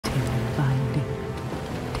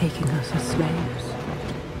taking us as slaves.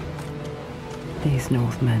 These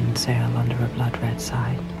Northmen sail under a blood-red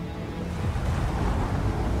sign.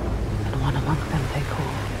 And one among them they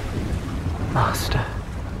call Master.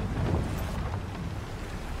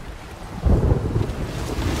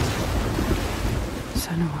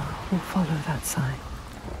 Senua will follow that sign.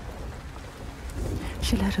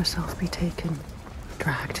 She let herself be taken,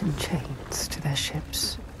 dragged in chains to their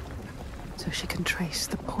ships, so she can trace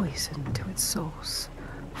the poison to its source,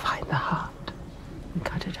 find the heart, and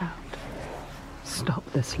cut it out. Stop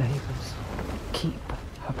the slavers. Keep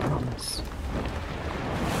her promise.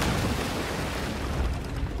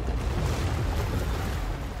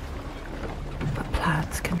 But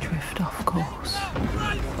plans can drift off course.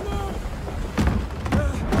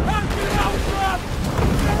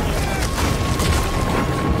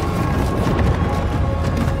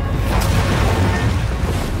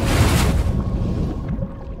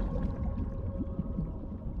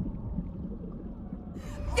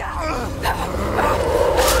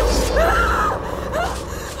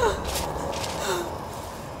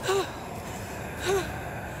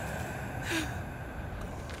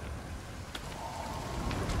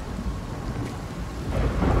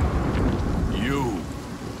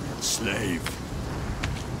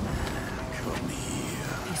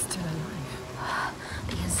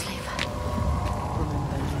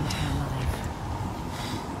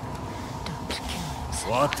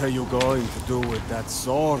 What are you going to do with that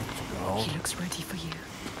sword, girl? He looks ready for you.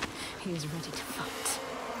 He is ready to fight.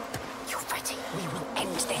 You're ready. We will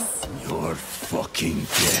end this. You're fucking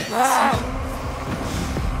dead.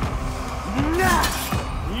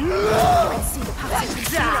 Let's see the pattern.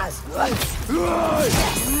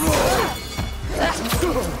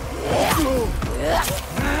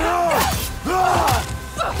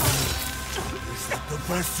 Is that the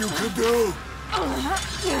best you can do?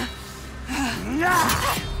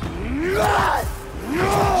 You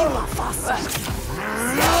are faster.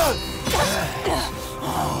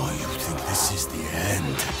 Oh, you think this is the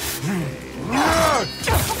end?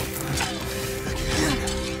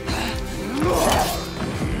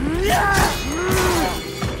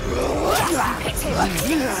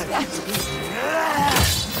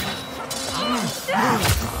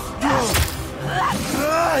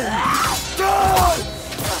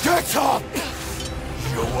 Get up!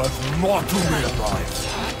 You have more to realize.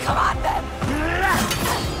 Come on, then!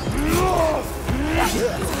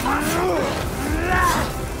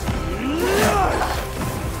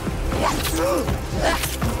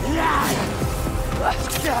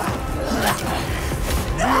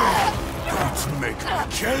 Don't make me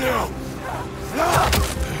kill you!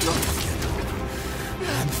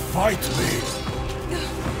 And fight me!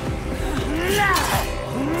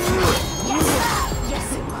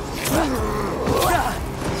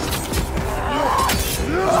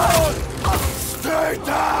 Stay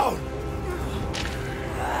down!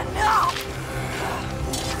 No!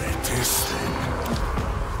 Resist them.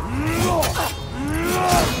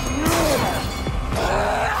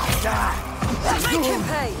 Make him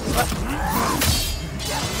pay!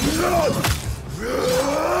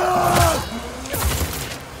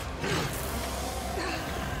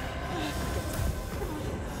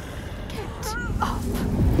 Get up.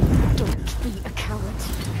 Don't be a coward.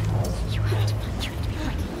 You have to find you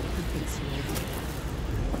to be ready.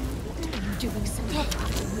 What are you doing, so you have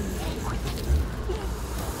to move quickly?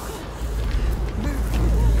 Move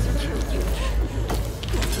to kill you.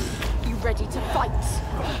 You ready to fight?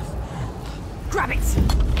 Grab it!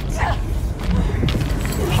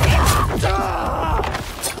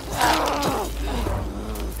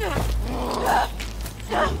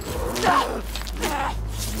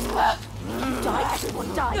 Die,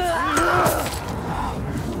 everyone dies!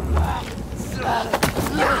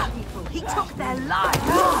 People, he took their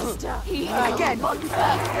lives! Again! Yes!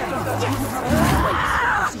 Wait!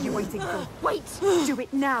 What are you waiting for? Wait! Do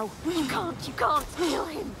it now! You can't kill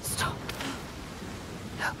him! Stop!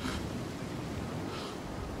 No.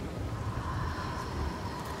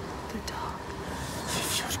 The dog.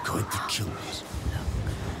 If you're going to kill me,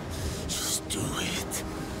 just do it.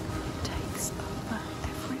 It takes over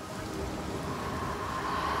everyone.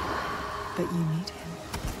 But you need him.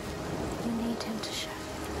 You need him to show you.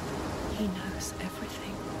 He knows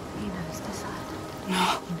everything. He knows the side.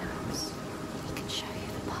 No. He knows. He can show you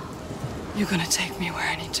the path. You're gonna take me where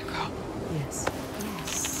I need to go. Yes.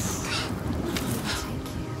 Yes. He will take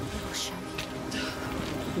you. He will show you.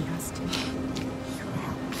 He has to. He will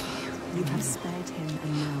help you. You have spared him,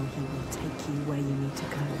 and now he will take you where you need to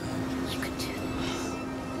go. You can do this.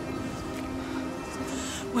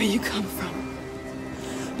 Where you come from.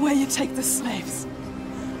 Where you take the slaves.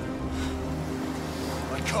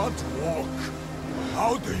 I can't walk.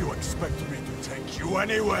 How do you expect me to take you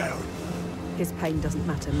anywhere? His pain doesn't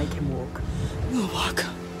matter. Make him walk. We'll walk.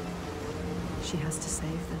 She has to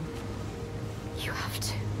save them. You have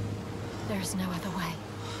to. There is no other way.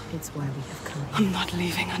 It's why we have come here. I'm not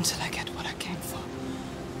leaving until I get what I came for.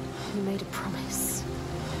 You made a promise.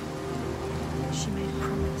 She made a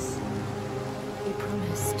promise. You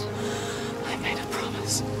promised. I made a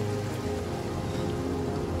promise.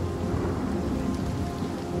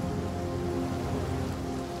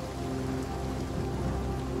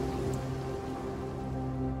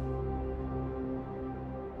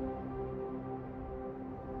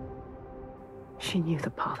 She knew the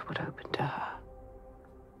path would open to her.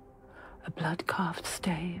 A blood-carved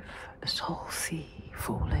stave, a soul sea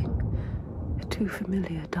falling, a too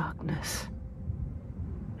familiar darkness,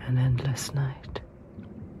 an endless night.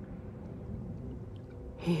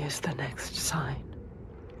 He is the next sign.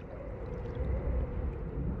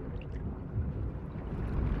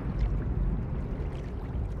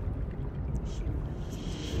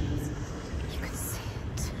 You can see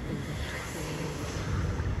it.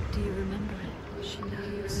 Do you remember it? She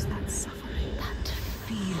knows that suffering, That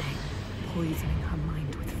feeling. poisoning her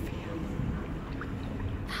mind with fear,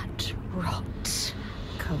 That rot.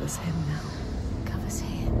 covers him now. Covers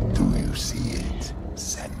him. Do you see it,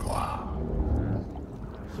 Senua?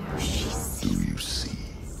 She Do sees. you see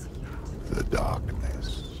the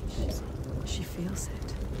darkness? She feels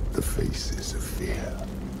it. The faces of fear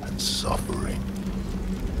and suffering.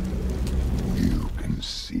 You can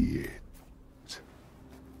see it.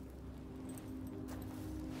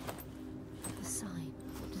 The sign.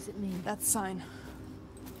 What does it mean? That sign.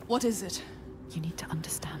 What is it? You need to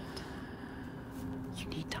understand. You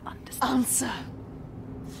need to understand. Answer.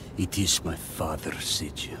 It is my father,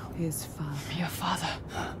 Sigil. His father, Your father.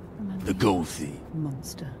 The gothi.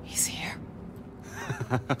 monster. He's here.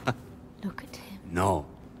 Look at him. No,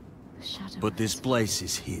 The shadow. but this place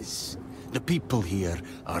is his. The people here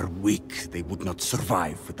are weak. They would not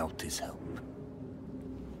survive without his help.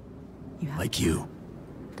 You have Like you.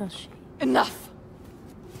 Does she? Enough!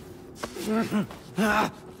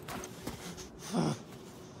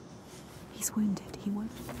 He's wounded. He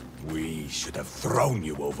won't. We should have thrown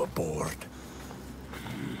you overboard.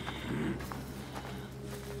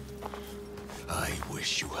 I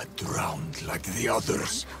wish you had drowned like the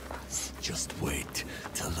others. Just wait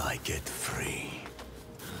till I get free.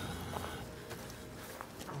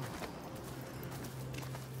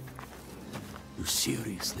 You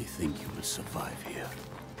seriously think you will survive here?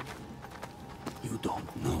 You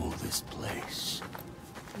don't know this place.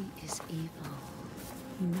 He is evil.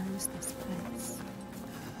 He knows this place.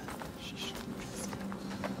 She shouldn't trust him.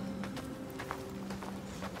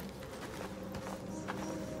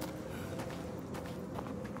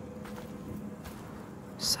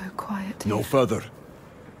 So quiet. No further.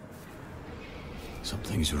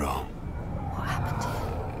 Something's wrong. What happened to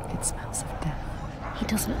him? It smells of death. He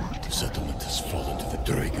doesn't want The to. settlement has fallen to the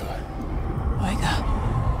draugar. Oiga.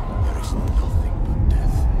 There is nothing but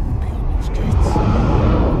death beyond those gates.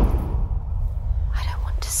 I don't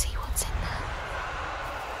want to see what's in there.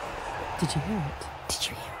 Did you hear it? Did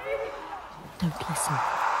you hear it? Don't listen.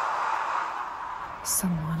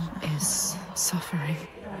 Someone is suffering.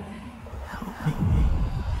 Help me.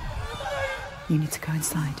 You need to go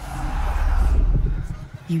inside.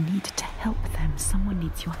 You need to help them. Someone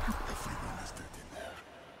needs your help. Everyone is dead in there.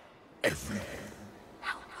 Everyone.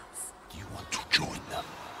 Help us. Do you want to join them?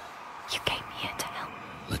 You came here to help.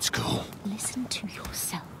 Let's go. Listen to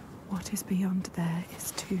yourself. What is beyond there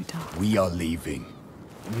is too dark. We are leaving.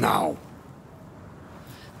 Now.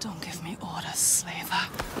 Don't give me orders, slaver.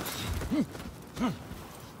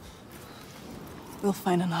 We'll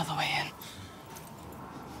find another way in.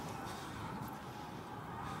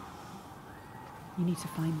 You need to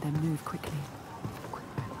find them. Move quickly.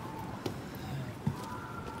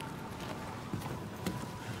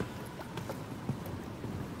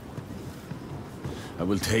 I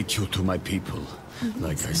will take you to my people,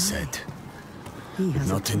 like I said. He has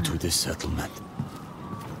Not a into plan. this settlement.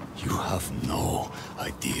 You have no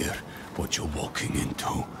idea what you're walking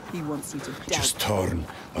into. He wants you to die. Just turn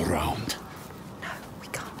around. No, we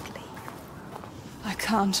can't leave. I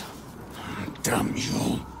can't. Damn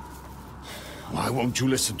you. Why won't you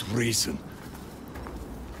listen to reason?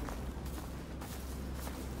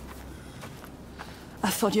 I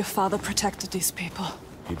thought your father protected these people.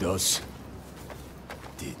 He does.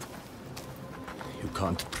 Did. You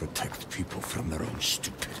can't protect people from their own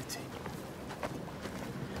stupidity.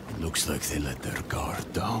 It looks like they let their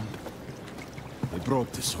guard down. They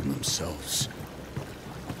brought this on themselves.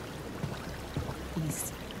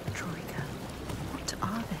 He's Troika. What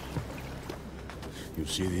are You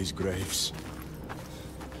see these graves?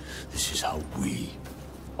 This is how we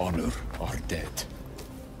honor our dead.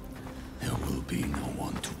 There will be no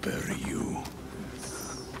one to bury you.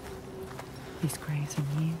 These graves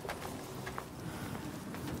are new.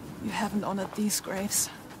 You haven't honored these graves.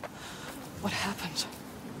 What happened?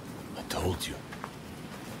 I told you.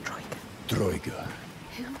 Draugar. Draugar.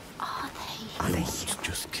 Who are they? Are they won't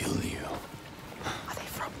just kill you. Are they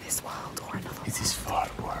from this world or another? It is far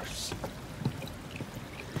worse.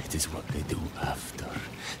 It is what they do after.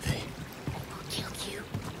 They will kill you.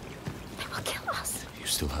 They will kill us. You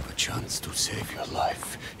still have a chance to save your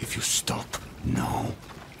life. If you stop now.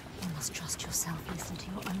 You must trust yourself, listen to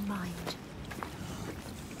your own mind.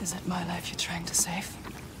 Is it my life you're trying to save?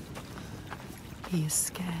 He is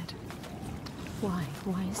scared. Why?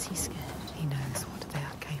 Why is he scared? He knows what they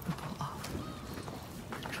are capable of.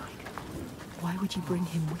 Draugar. Why would you bring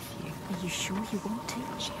him with you? Are you sure you want to?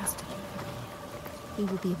 She has to leave him. He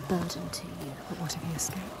will be a burden to you. But what if he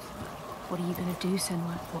escapes? What are you going to do,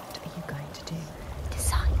 Senua? What are you going to do?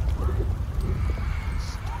 Decide.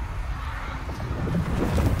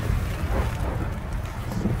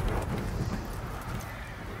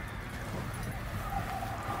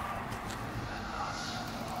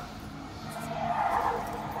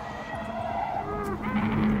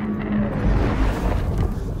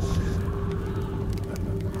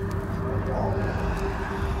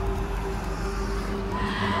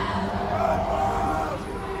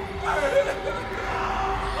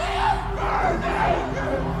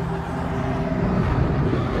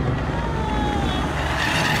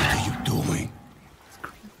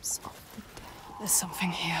 There's something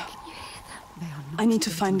here. They are not. I need to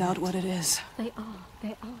find out what it is. They're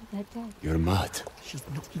dead. You're mad. She's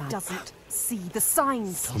not mad. Doesn't see the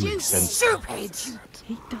signs. Don't make sense. Stupid!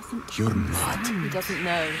 He doesn't. You're mad. He doesn't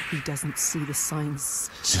know. He doesn't see the signs.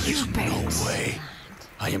 There is no way.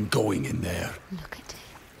 I am going in there. Look at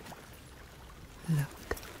him.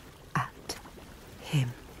 Look at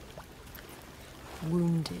him.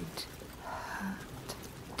 Wounded. Hurt.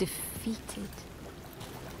 Defeated.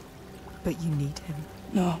 But you need him.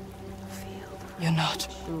 No, Feel you're not.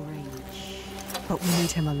 The rage. But we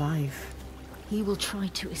need him alive. He will try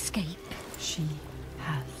to escape. She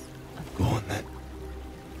has. Go on then.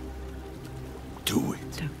 Do it.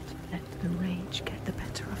 Don't let the rage get the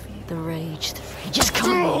better of you. The rage is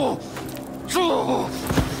coming.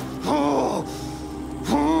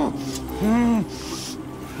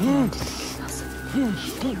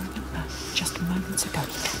 Just moments ago,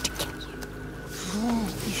 he tried to kill you.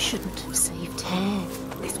 You shouldn't have saved him.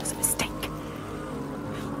 This was a mistake.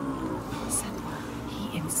 Senua,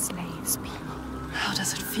 he enslaves people. How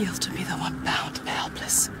does it feel to be the one bound and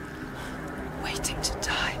helpless? Waiting to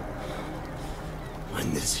die.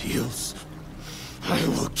 When this heals, I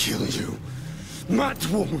will kill you, mad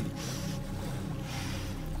woman.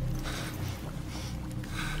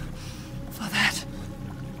 For that,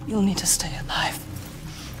 you'll need to stay alive.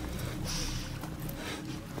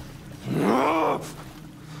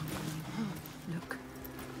 Look,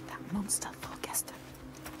 that monster, Thórgestr,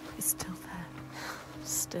 is still there.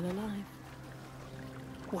 Still alive.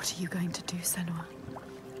 What are you going to do, Senua?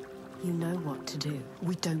 You know what to do.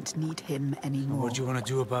 We don't need him anymore. What do you want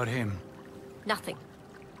to do about him? Nothing.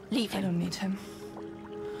 Leave I him. don't need him.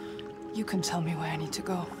 You can tell me where I need to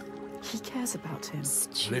go. He cares about him.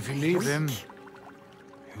 Well, if you leave him,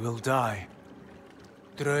 he will die.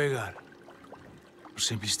 Draugar. Or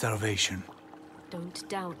simply starvation. Don't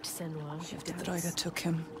doubt, Senua. If the draugar took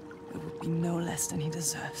him, it would be no less than he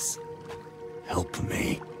deserves. Help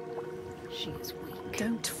me. She is weak.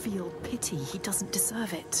 Don't feel pity. He doesn't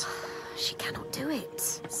deserve it. She cannot do it.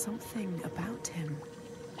 Something about him.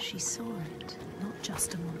 She saw it. Not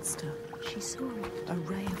just a monster. She saw it. A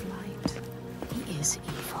ray of light. He is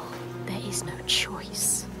evil. There is no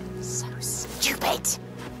choice. So stupid!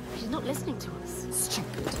 She's not listening to us.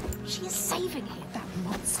 Stupid. She is saving him. That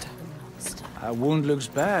monster. That wound looks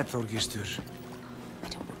bad, Thórgestr. I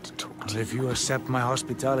don't want to talk Well, to you. if you accept my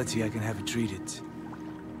hospitality, I can have it treated.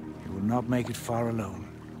 You will not make it far alone.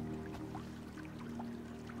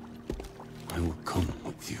 I will come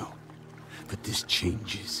with you. But this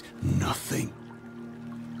changes nothing.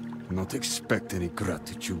 Not expect any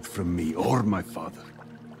gratitude from me or my father.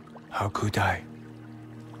 How could I?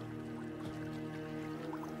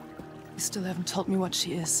 You still haven't told me what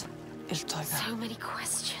she is. Draugar. So many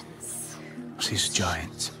questions. She's a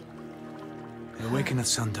giant. They awaken at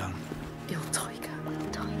sundown. Draugar.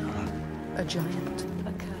 Tiger. A giant.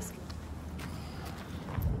 A curse.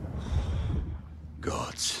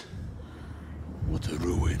 Gods. What a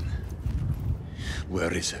ruin.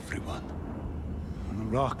 Where is everyone? On the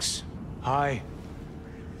rocks. High.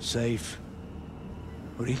 Safe.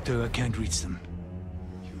 Rita can't reach them.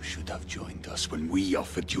 You should have joined us when we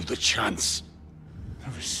offered you the chance.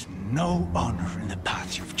 There is no honor in the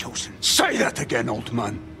path you've chosen. Say that again, old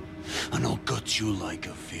man, and I'll gut you like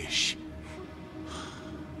a fish.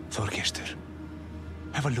 Thórgester,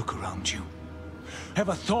 have a look around you. Have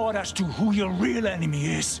a thought as to who your real enemy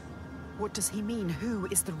is. What does he mean? Who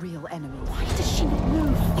is the real enemy? Why does she not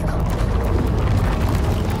move? You can't.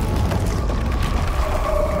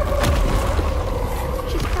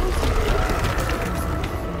 She's frozen.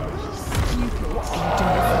 Stupid. What can you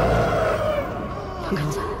do? Look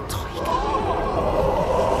at her.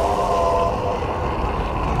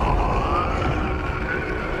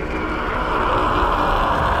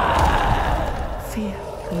 Fear.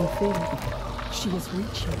 Can you feel it? She is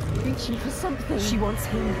reaching. Reaching for something. She wants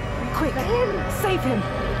him. Quick! Him. Save him!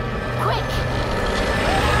 Quick!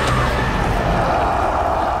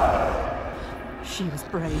 She was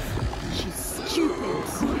brave. She's stupid.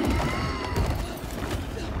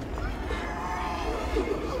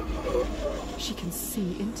 She can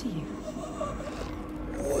see into you.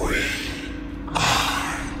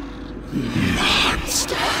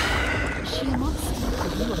 Monster! Is she a monster? Are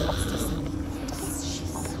you a monster, son?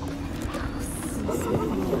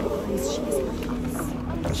 She is like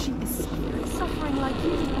us. She is Suffering like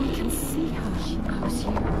you. We can see her. She knows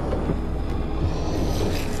you.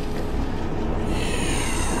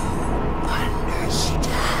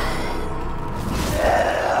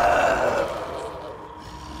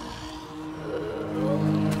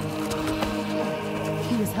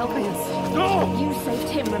 He is helping us. No! You saved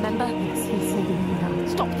him, remember? Yes, he's saving you now.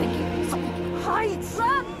 Stop thinking. Stop thinking. Hide!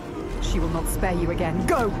 Run! She will not spare you again.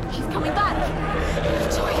 Go! She's coming back.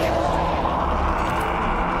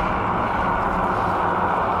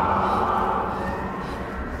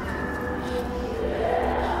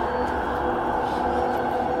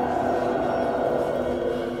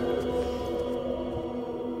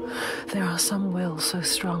 There are some wills so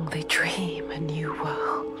strong they dream a new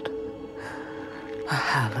world. A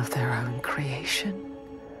hell of their own creation.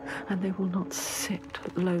 And they will not sit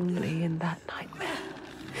lonely in that nightmare.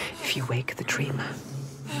 If you wake the dreamer,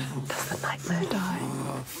 does the nightmare die?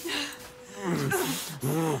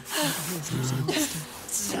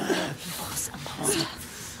 He was a monster.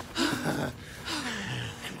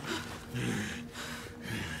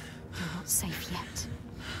 You're not safe yet.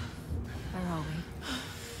 Where are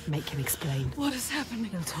we? Make him explain. What is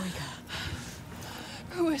happening? Iltoiga.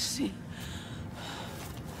 Who is she?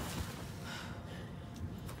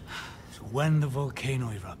 So when the volcano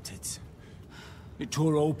erupted, it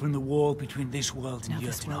tore open the wall between this world and Now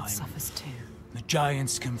this world Jotunheim. suffers too. The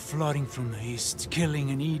giants came flooding from the east, killing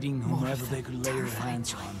and eating More whomever of they them, could lay their terrifying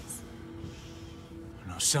hands on. giants.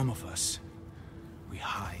 Now some of us, we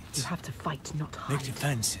hide. You have to fight, not hide. Make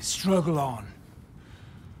defenses, struggle on.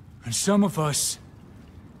 And some of us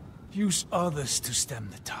use others to stem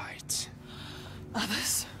the tides.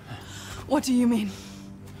 Others? What do you mean?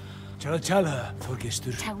 Shall I tell her,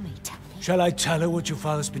 Thórgestr? Tell me. Shall I tell her what your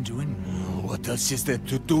father's been doing? What else is there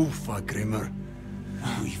to do, Fargrímr?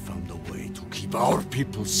 We found a way to keep our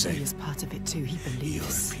people He safe. is part of it too. He Your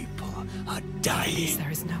believes. people are dying. There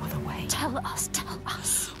is no other way. Tell us.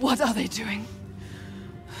 What are they doing?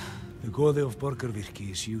 The goði of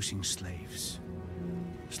Borgarviki is using slaves.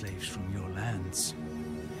 Slaves from your lands.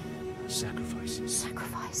 Sacrifices.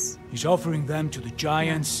 Sacrifice. He's offering them to the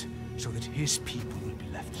giants so that his people will be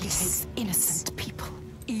left. He hates innocent people.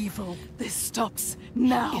 Evil. This stops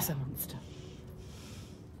now. He is a monster.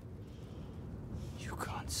 You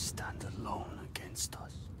can't stand alone against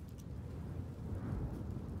us.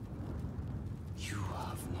 You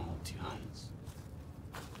have no chance.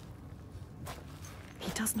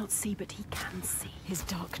 He does not see, but he can see. His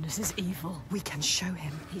darkness is evil. We can show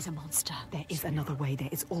him. He's a monster. There is another way. There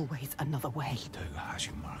is always another way. Tyrant has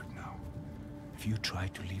you marked now. If you try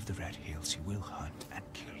to leave the Red Hills, he will hunt and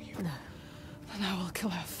kill you. No. Then I will kill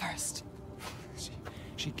her first.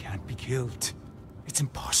 She can't be killed. It's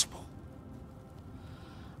impossible.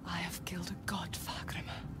 I have killed a god, Fargrímr.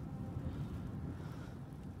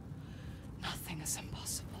 Nothing is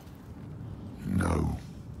impossible. No,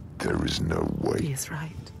 there is no He way. is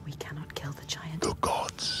right. We cannot kill the giant. The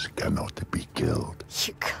gods cannot be killed.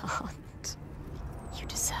 You can't. You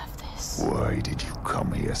deserve this. Why did you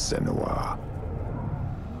come here, Senua?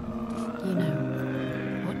 You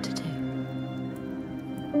know what to do.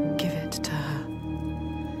 Give it to her.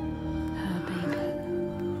 Her baby.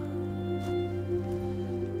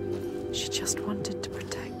 She just wanted to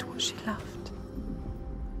protect what she loved.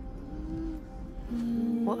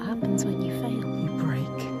 What happens when you fail? You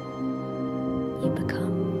break. You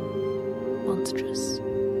become monstrous.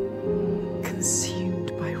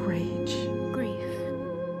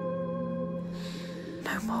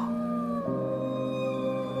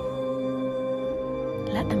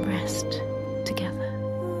 rest together.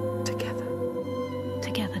 Together.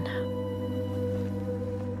 Together now.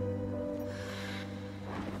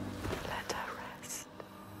 Let her rest.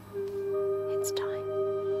 It's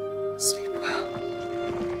time. Sleep well,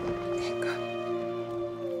 Inga.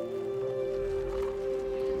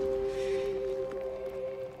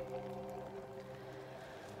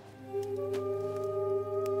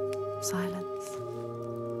 Silence.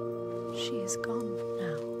 She is gone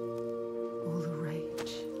now. All the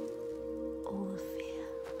rage, all the fear,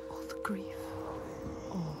 all the grief,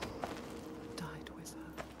 all died with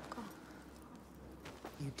her. Gone.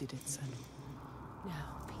 You did it, Senua.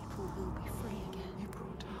 Now people will be free again. You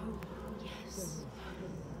brought hope. Yes.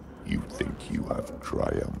 You think you have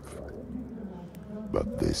triumphed,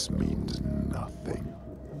 but this means nothing.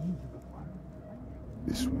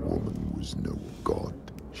 This woman was no god.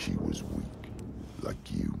 She was weak,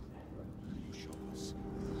 like you.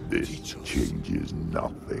 This changes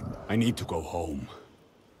nothing. I need to go home.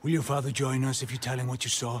 Will your father join us if you tell him what you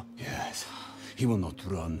saw? Yes. He will not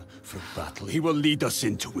run from battle. He will lead us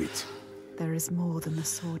into it. There is more than the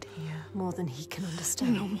sword here, more than he can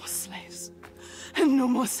understand. No more slaves. And no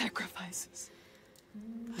more sacrifices.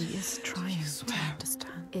 He is trying to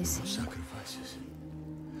understand. Is No he? sacrifices.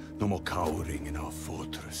 No more cowering in our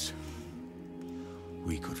fortress.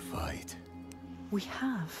 We could fight. We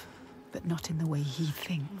have, but not in the way he No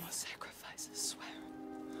thinks. more sacrifices, swear.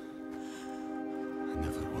 I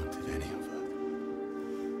never wanted any of that.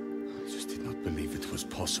 I just did not believe it was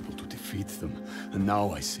possible to defeat them. And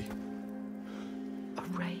now I see. A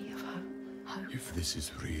ray of hope. If this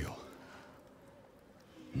is real,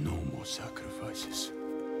 no more sacrifices.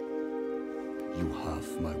 You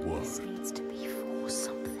have my word. This needs to be for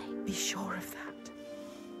something. Be sure of that.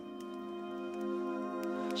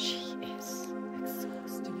 She is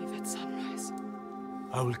exhausted. To leave at sunrise.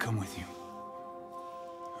 I will come with you.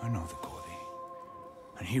 I know the goði,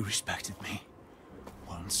 and he respected me.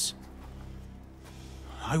 Once.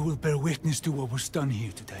 I will bear witness to what was done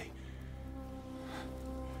here today.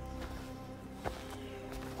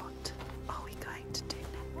 What are we going to do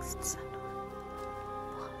next,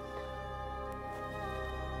 Senua?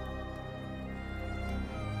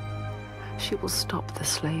 She will stop the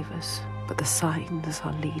slavers, but the signs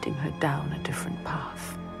are leading her down a different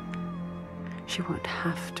path. She won't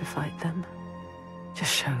have to fight them.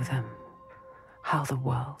 Just show them how the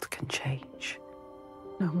world can change.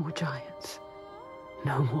 No more giants.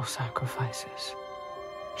 No more sacrifices.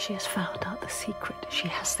 She has found out the secret. She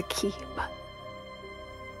has the key, but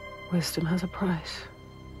wisdom has a price.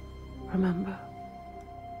 Remember,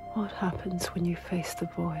 what happens when you face the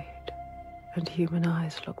void and human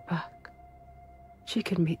eyes look back? She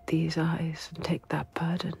can meet these eyes and take that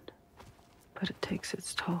burden, but it takes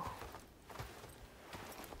its toll.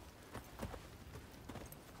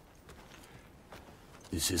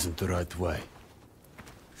 This isn't the right way.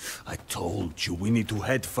 I told you we need to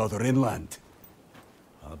head further inland.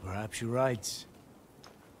 Well, perhaps you're right.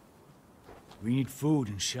 We need food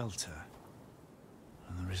and shelter.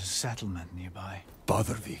 And there is a settlement nearby.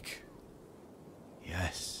 Borgarvik.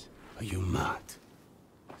 Yes. Are you mad?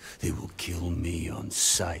 They will kill me on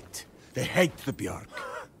sight. They hate the Bjark.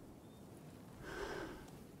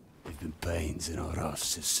 They've been pains in our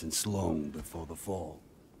houses since long before the fall.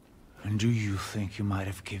 And do you think you might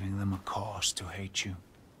have given them a cause to hate you?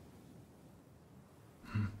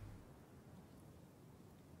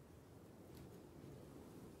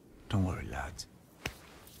 Don't worry, lad.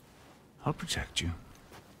 I'll protect you.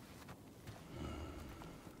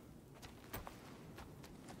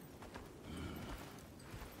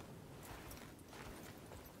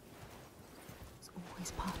 It's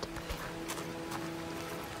always part of the plan.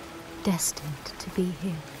 Destined to be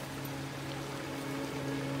here.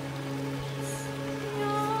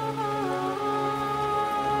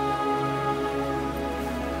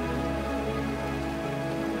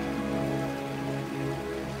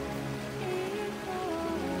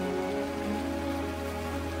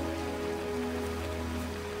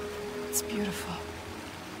 It's beautiful.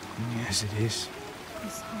 Yes, it is.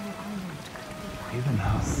 This whole island could be Even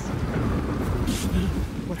now.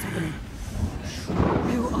 What's happening?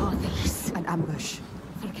 Who are these? An ambush.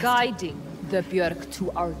 Guiding the Björk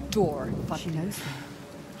to our door. She knows them.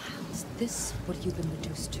 Is this what you've been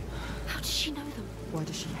reduced to? How does she know them? Why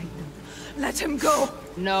does she hate them? Let him go!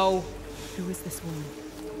 No. Who is this woman?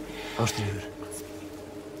 Ástríðr,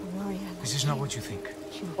 A warrior. this is not what you think.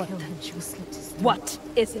 She will kill him. She will slit his throat. What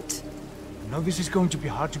is it? I know this is going to be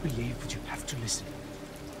hard to believe, but you have to listen.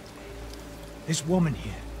 This woman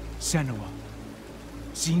here, Senua,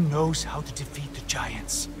 she knows how to defeat the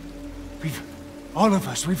giants. All of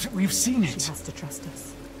us, we've seen She it. has to trust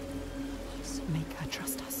us.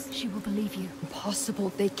 She will believe you. Impossible.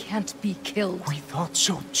 They can't be killed. We thought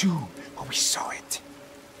so too, but we saw it.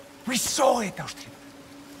 We saw it, Ástríðr.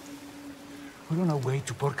 We're on our way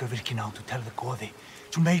to Borgarviki now to tell the goði,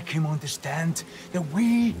 to make him understand that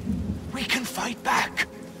we can fight back.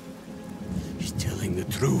 He's telling the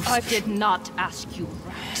truth. I did not ask you,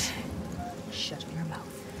 rat. Shut your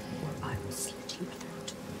mouth, or I will slit your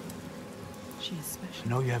throat. She is special. I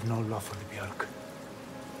know you have no love for the Björk,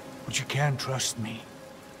 but you can trust me.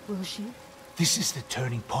 Will she? This is the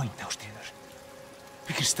turning point, Ástríðr.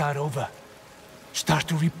 We can start over. Start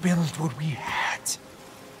to rebuild what we had. Does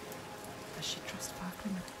she trust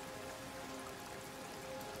Fargrímr?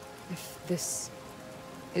 If this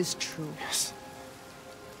is true... Yes.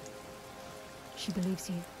 She believes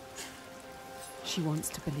you. She wants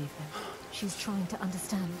to believe him. She's trying to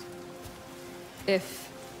understand.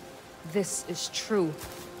 If this is true,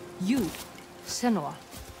 you, Senua,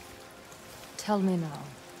 tell me now.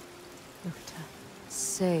 Look at her.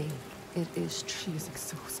 Say it is true. She is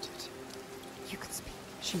exhausted. You can speak.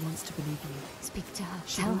 She wants to believe you. Speak to her.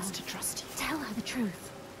 She Tell wants her. to trust you. Tell her the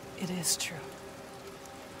truth. It is true.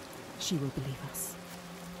 She will believe us.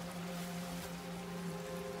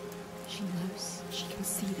 She knows. She can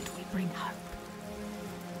see that we bring hope.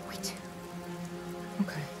 We do.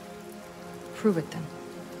 Okay. Prove it then.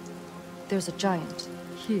 There's a giant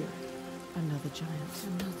here. Another giant.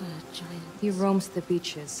 Another giant. He roams the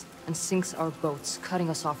beaches and sinks our boats, cutting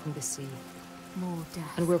us off from the sea. More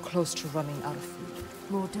death. And we're close to running out of food.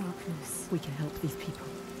 More darkness. We can help these people.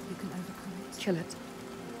 You can overcome it. Kill it.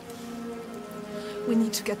 We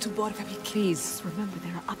need to get to Borgarviki. Please. Remember,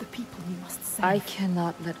 there are other people you must save. I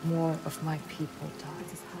cannot let more of my people die.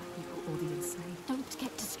 It is her people or the enslaved. Don't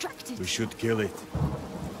get distracted. We should kill it.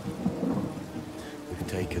 We've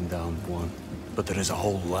taken down one, but there is a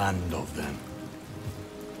whole land of them.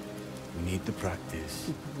 We need to practice.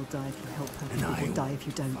 People will die if you help her. And People will die if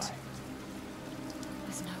you don't.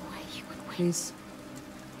 There's no way you would win. Please.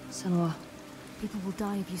 Senua. People will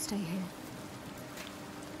die if you stay here.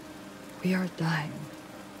 We are dying.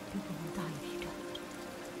 People will die if you don't.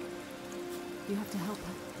 You have to help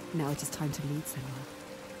her. Now it is time to lead, Senua.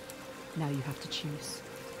 Now you have to choose.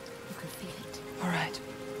 You can feel it. All right.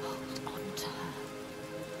 Hold on to her.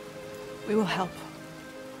 We will help.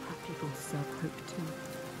 Her people deserve hope too.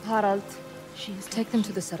 Harald, She is take them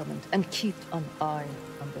to the settlement and keep an eye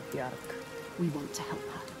on the Bjark. We want to help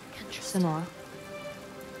her. Can trust Senua,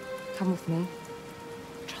 come with me.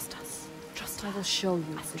 Trust us. Trust I her. will show you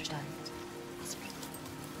the Ástríðr. giant.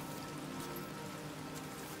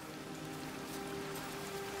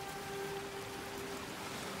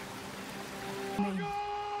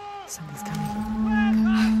 Someone's coming.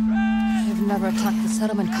 They've never attacked the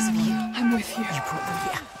settlement because of you. I'm with you. You brought them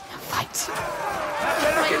here. Now fight.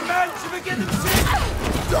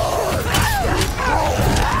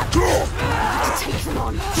 take them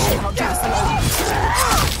on. She'll not do us alone.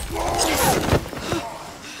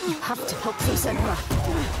 You have to help them, Senua.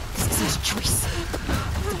 This isn't a choice.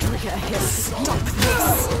 The draugar are here because of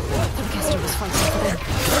darkness. Thórgestr was fighting for them.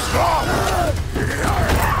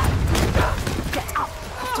 Get up.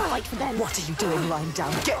 You have to fight for them. What are you doing lying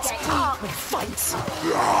down? Get up and fight.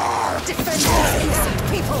 Defend these innocent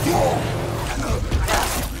people.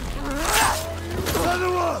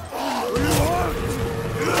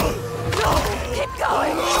 Keep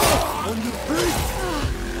going!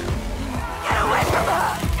 Get away from her!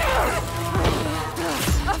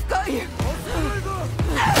 I've got you!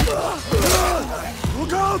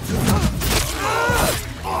 Look out!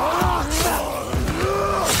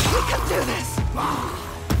 We can do this!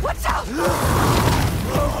 Watch out!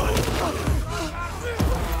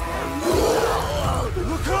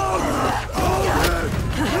 Look out!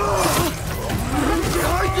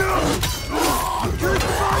 Behind you! Keep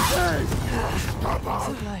fighting! What's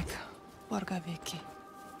it like, Borgarviki?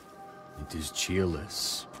 It is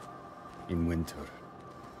cheerless in winter.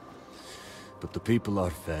 But the people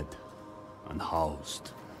are fed and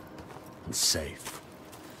housed and safe.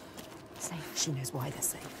 Safe. She knows why they're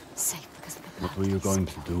safe. Safe because of the blood. What were you going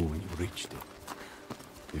to do when you reached it?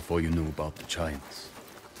 Before you knew about the giants?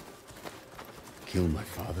 Kill my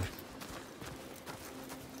father?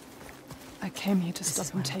 I came here to stop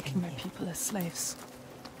him taking my people as slaves.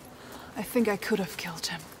 I think I could have killed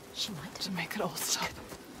him She might to have. make it all stop.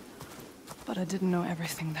 But I didn't know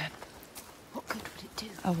everything then. What good would it do?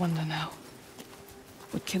 I wonder now.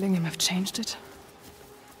 Would killing him have changed it?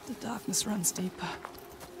 The darkness runs deeper.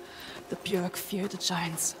 The Björk fear the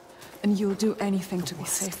giants, and you'll do anything to be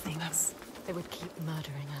safe from them. They would keep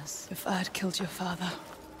murdering us. If I had killed your father,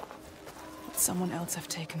 would someone else have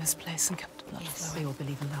taken his place and kept the blood They flowing? all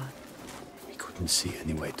believe in God. We could couldn't see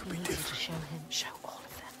any way to be You different. to show him, show all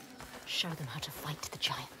of them. Show them how to fight the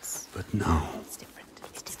giants. But now... It's different.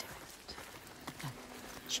 It's different. No,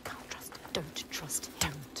 she can't trust him. Don't trust him.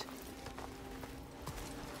 Don't.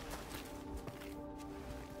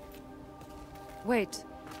 Wait,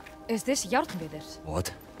 is this Jarnviðr?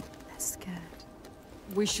 What? They're scared.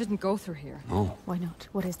 We shouldn't go through here. No. Why not?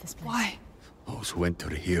 What is this place? Why? Those who enter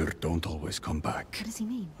here don't always come back. What does he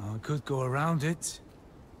mean? Well, we could go around it,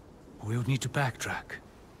 but we would need to backtrack.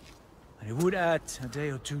 And it would add a day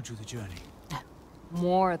or two to the journey.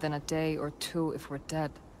 More than a day or two if we're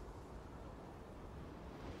dead.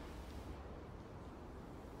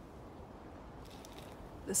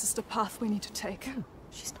 This is the path we need to take.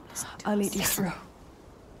 She's not listening to I'll us. lead you through.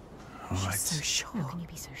 All right, She's so sure. How can you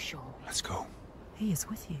be so sure? let's go. He is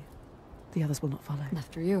with you. The others will not follow.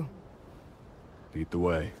 After you. Lead the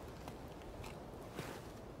way.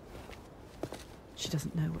 She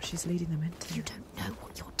doesn't know what she's leading them into. You don't know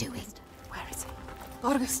what you're doing. Where is he?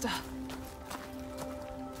 Thórgester.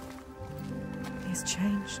 He's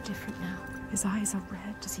changed. Different now. His eyes are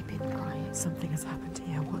red. Has he been crying? Something has happened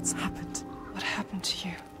here. What's happened? What happened to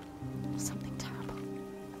you? Something terrible.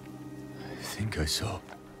 I think I saw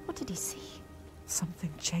What did he see?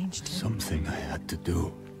 Something changed him. something I had to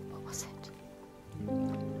do. What was it?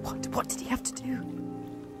 What did he have to do?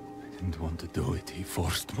 I didn't want to do it. He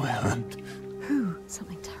forced my hand. Who?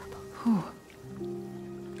 Something terrible. Who?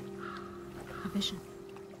 A vision.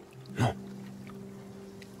 No.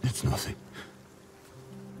 It's nothing.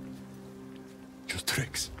 Just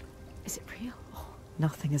tricks. Is it real? Oh,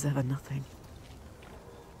 Nothing is ever nothing.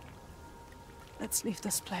 Let's leave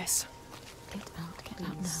this place. get out now.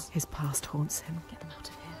 His past haunts him. Get them out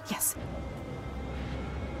of here. Yes.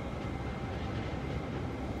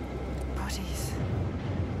 Bodies.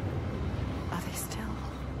 Are they still?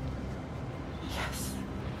 Yes.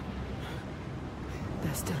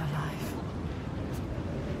 They're still alive.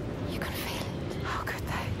 You can feel it. How could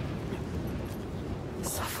they?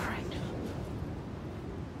 Suffering.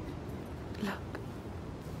 Look.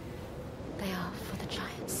 They are for the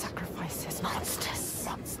giants. Sacrifices. Monsters.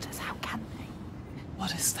 Monsters. How can they?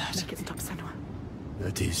 What is that? Make it stop, Senua.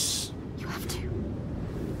 That is You have to.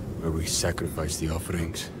 where we sacrifice the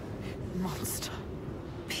offerings. Monster.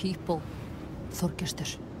 People.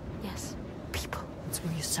 Thórgestr. Yes. People. It's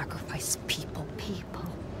where you sacrifice people. People.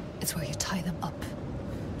 It's where you tie them up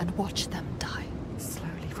and watch them die.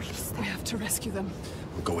 Slowly release We them. have to rescue them.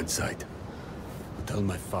 We'll go inside. I'll tell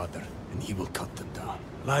my father, and he will cut them down.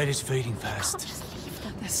 Light is fading Can't fast. just leave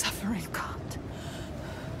them. They're suffering. You can't.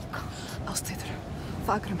 Ástríðr,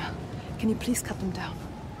 Fargrímr, can you please cut them down?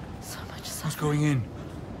 So much Who's suffering. going in?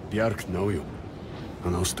 Bjark know you.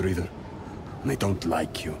 And Ástríðr. And I don't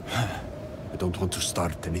like you. I don't want to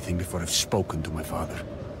start anything before I've spoken to my father.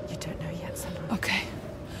 You don't know yet, Senua. Okay.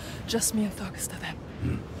 Just me and Thórgester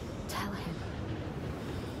then. Tell him.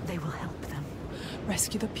 They will help them.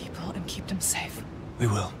 Rescue the people and keep them safe. We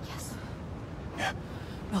will. Yes. Yeah.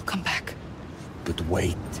 We'll come back. But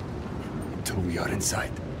wait until we are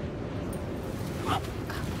inside.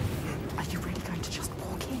 Are you really going to just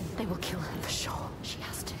walk in? They will kill her. For sure. She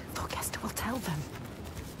has to. Thórgester will tell them.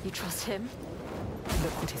 You trust him?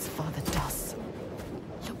 Look what his father does.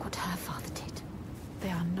 Look what her father did. They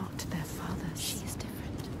are not their fathers. She is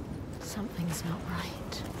different. Something's not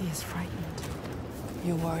right. He is frightened.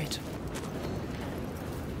 You're worried.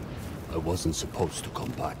 I wasn't supposed to come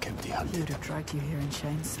back He empty-handed. would have dragged you here in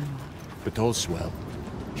chains, Senua. But all's well.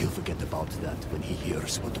 He'll forget about that when he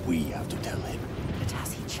hears what we have to tell him. But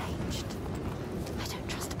has he changed? I don't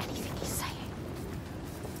trust anything he's saying.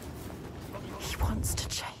 He wants to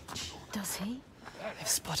change. Does he? They've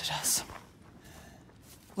spotted us.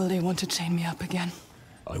 Will they want to chain me up again?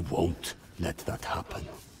 I won't let that happen.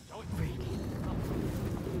 Really?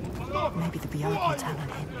 Maybe the Bjark will tell on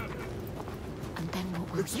him. And then what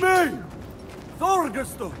will you Me!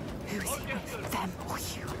 Thórgestr! Who is he with? Them or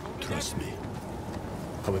you? Trust me.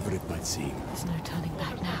 However it might seem, There's no turning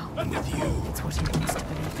back now. I'm with you. It's what he wants to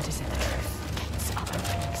believe, but is it the truth? Gates are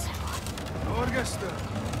opening, Senua. Thórgestr!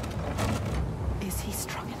 Is he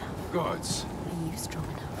strong enough? Gods, Are you strong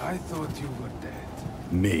enough? I thought you were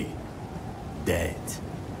dead. Me. Dead.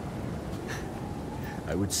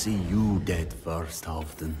 I would see you dead first,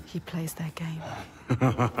 Halfdan. He plays their game.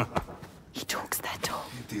 He talks their talk.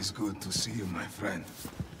 It is good to see you, my friend.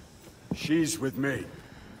 She's with me.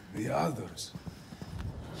 The others.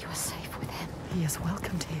 You are safe with him. He is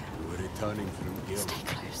welcomed here. We're returning through guild. Stay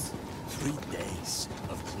close. 3 days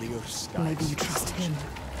of clear skies. Maybe you trust him.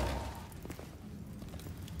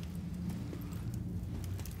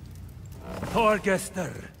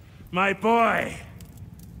 Thórgestr, my boy!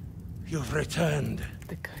 You've returned.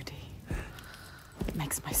 The goði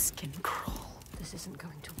makes my skin crawl. This isn't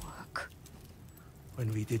going to work.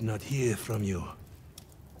 When we did not hear from you,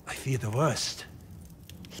 I fear the worst.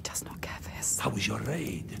 He does not care for his son. How was your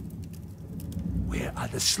raid? Where are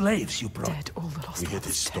the slaves you brought? Dead, all the lost We hit a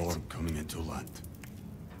ones storm dead. coming into land.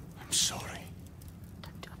 I'm sorry.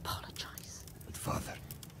 Don't apologize. But father,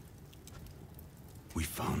 we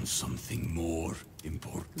found something more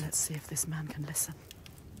important. Let's see if this man can listen.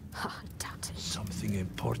 I doubt it. Something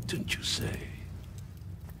important, you say?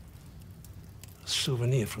 A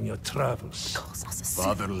souvenir from your travels. Calls us a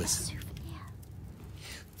Father, listen.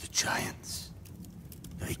 The giants.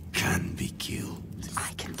 They can be killed.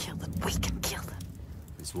 I can kill them. We can kill them.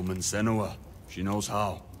 This woman Senua, she knows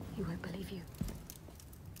how. He won't believe you.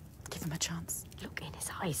 Give him a chance. Look in his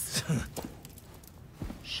eyes.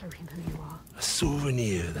 Show him who you are. A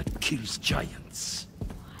souvenir that kills giants.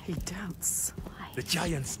 He doubts. The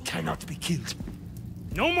giants cannot be killed.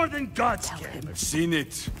 No more than gods can. I've seen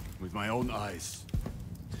it with my own eyes.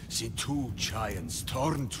 Seen 2 giants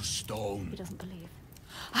torn to stone. He doesn't believe.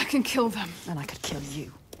 I can kill them. And I could kill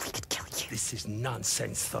you. We could kill you. This is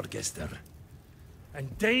nonsense, Thórgestr.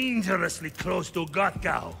 And dangerously close to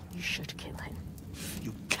Gothgau. You should kill him.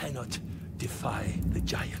 You cannot defy the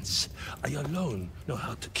giants. I alone know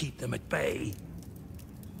how to keep them at bay.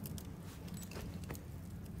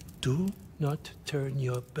 Do not turn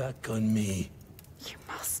your back on me. You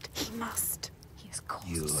must. He must. He has caused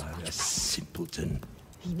You so are much a pain. simpleton.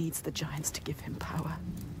 He needs the giants to give him power.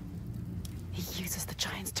 He uses the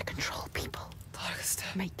giants to control people.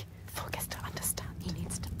 Thórgester. Make Thórgestr understand. He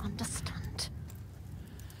needs to understand.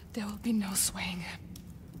 There will be no swaying him.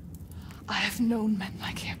 I have known men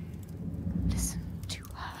like him. Listen to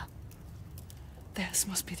her. Theirs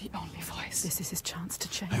must be the only voice. This is his chance to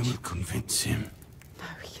change. I will convince him. No,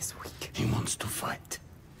 he is weak. He wants to fight.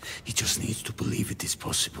 He just needs to believe it is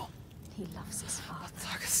possible. He loves his father.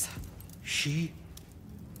 Thórgester. She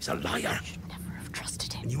is a liar. You should never have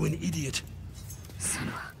trusted him. And you an idiot.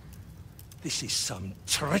 Senua. This is some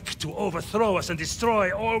trick to overthrow us and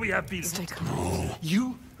destroy all we have built. Stay calm. No.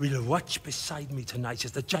 You will watch beside me tonight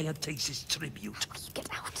as the giant takes his tribute. Will you get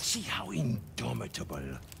out? See how indomitable,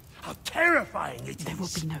 how terrifying it is. There will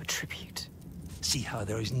be no tribute. See how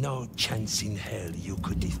there is no chance in hell you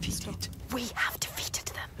could defeat it. We have defeated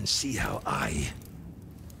them. And see how I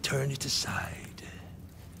turn it aside.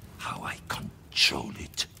 How I control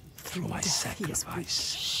it through my Death, he is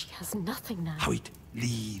sacrifice. She has nothing now. How it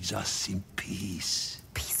leaves us in peace.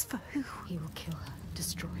 Peace for who? He will kill her,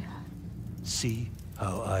 destroy her. See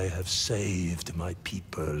how I have saved my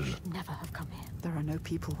people. Should never have come here. There are no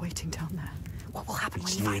people waiting down there. What will happen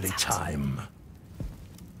It's when he nearly finds out? time.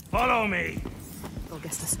 Follow me!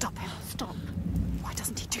 Thórgestr, stop him. Stop. Why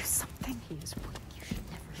doesn't he do something? He is weak. You should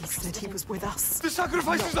never have He said trusted he him. was with us. The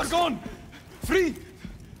sacrifices are gone! Free!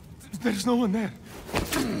 There's no one there.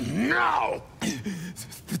 Now!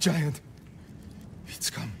 The giant. It's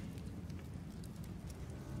come.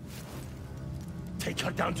 Take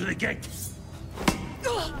her down to the gate.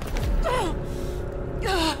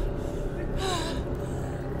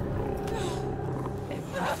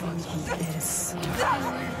 Everything he is.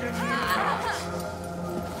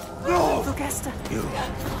 No! Thórgestr. You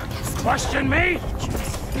question me?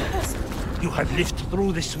 You have lived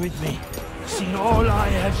through this with me, seen all I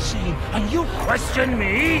have seen, and you question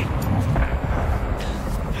me?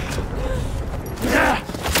 I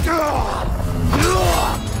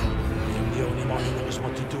am the only one who knows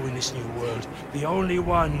what to do in this new world. The only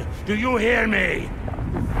one. Do you hear me?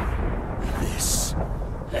 This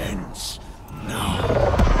ends now.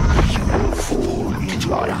 You fool, you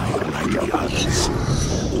die like the others,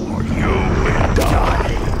 or you will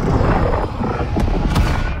die.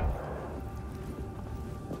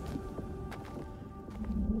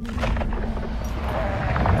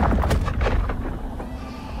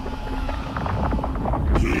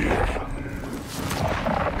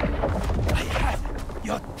 I have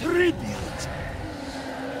your tribute.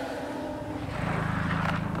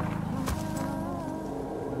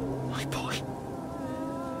 My boy.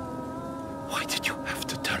 Why did you have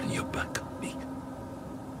to turn your back on me?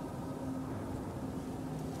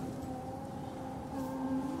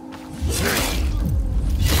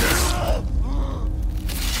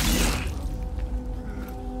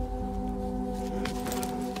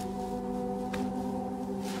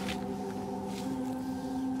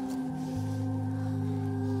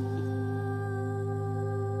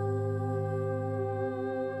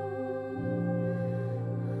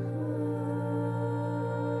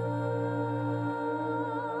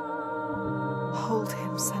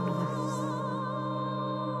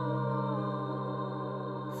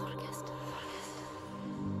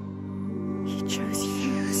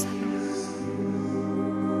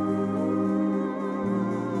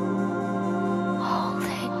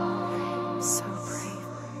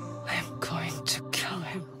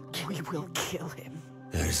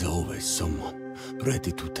 There's always someone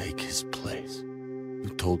ready to take his place.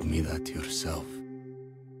 You told me that yourself.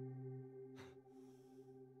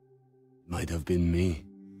 Might have been me,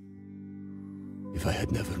 if I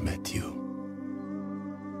had never met you.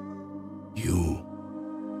 You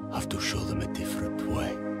have to show them a different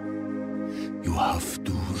way. You have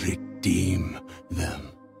to redeem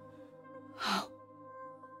them. How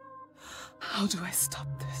do I stop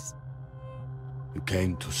this? You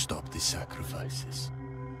came to stop the sacrifices.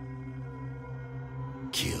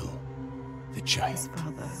 Kill the giant. His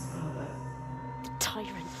father. The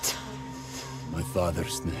Tyrant. My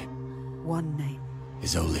father's name One name.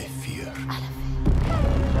 is only fear. A